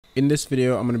In this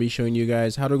video, I'm going to be showing you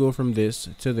guys how to go from this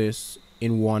to this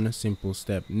in one simple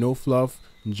step. No fluff,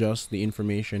 just the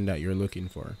information that you're looking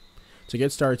for. To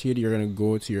get started, you're going to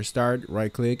go to your start,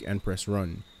 right click and press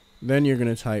run. Then you're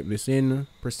going to type this in,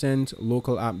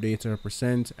 %local app data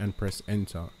 %, and press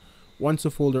enter. Once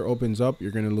the folder opens up, you're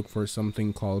going to look for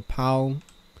something called PAL.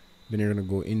 Then you're going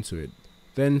to go into it.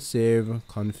 Then save,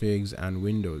 configs, and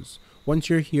windows. Once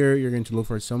you're here, you're going to look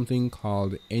for something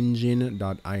called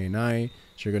engine.ini.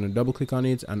 So you're going to double click on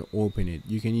it and open it.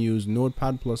 You can use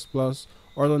Notepad++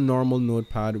 or the normal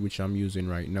Notepad, which I'm using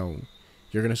right now.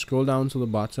 You're going to scroll down to the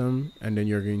bottom and then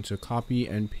you're going to copy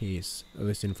and paste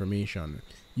this information.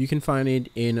 You can find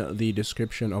it in the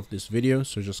description of this video,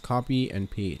 so just copy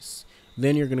and paste.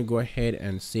 Then you're going to go ahead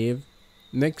and save.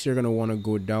 Next, you're going to want to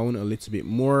go down a little bit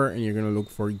more and you're going to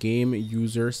look for game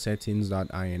user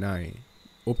settings.ini.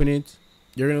 Open it.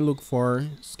 You're going to look for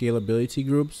scalability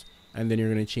groups and then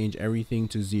you're going to change everything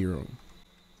to 0.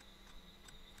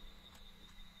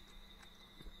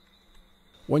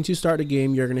 Once you start the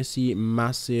game, you're going to see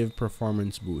massive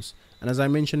performance boost. And as I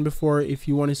mentioned before, if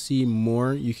you want to see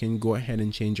more, you can go ahead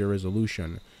and change your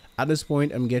resolution. At this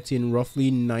point, I'm getting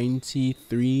roughly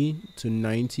 93 to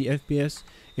 90 FPS.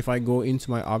 If I go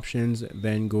into my options,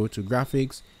 then go to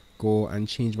graphics, go and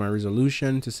change my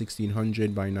resolution to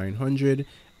 1600 by 900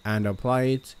 and apply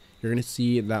it, you're going to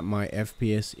see that my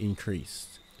FPS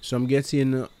increased. So I'm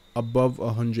getting above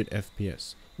 100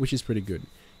 FPS, which is pretty good.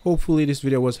 Hopefully this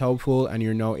video was helpful and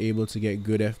you're now able to get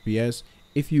good FPS.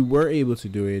 If you were able to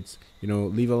do it,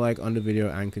 leave a like on the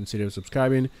video and consider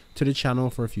subscribing to the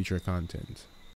channel for future content.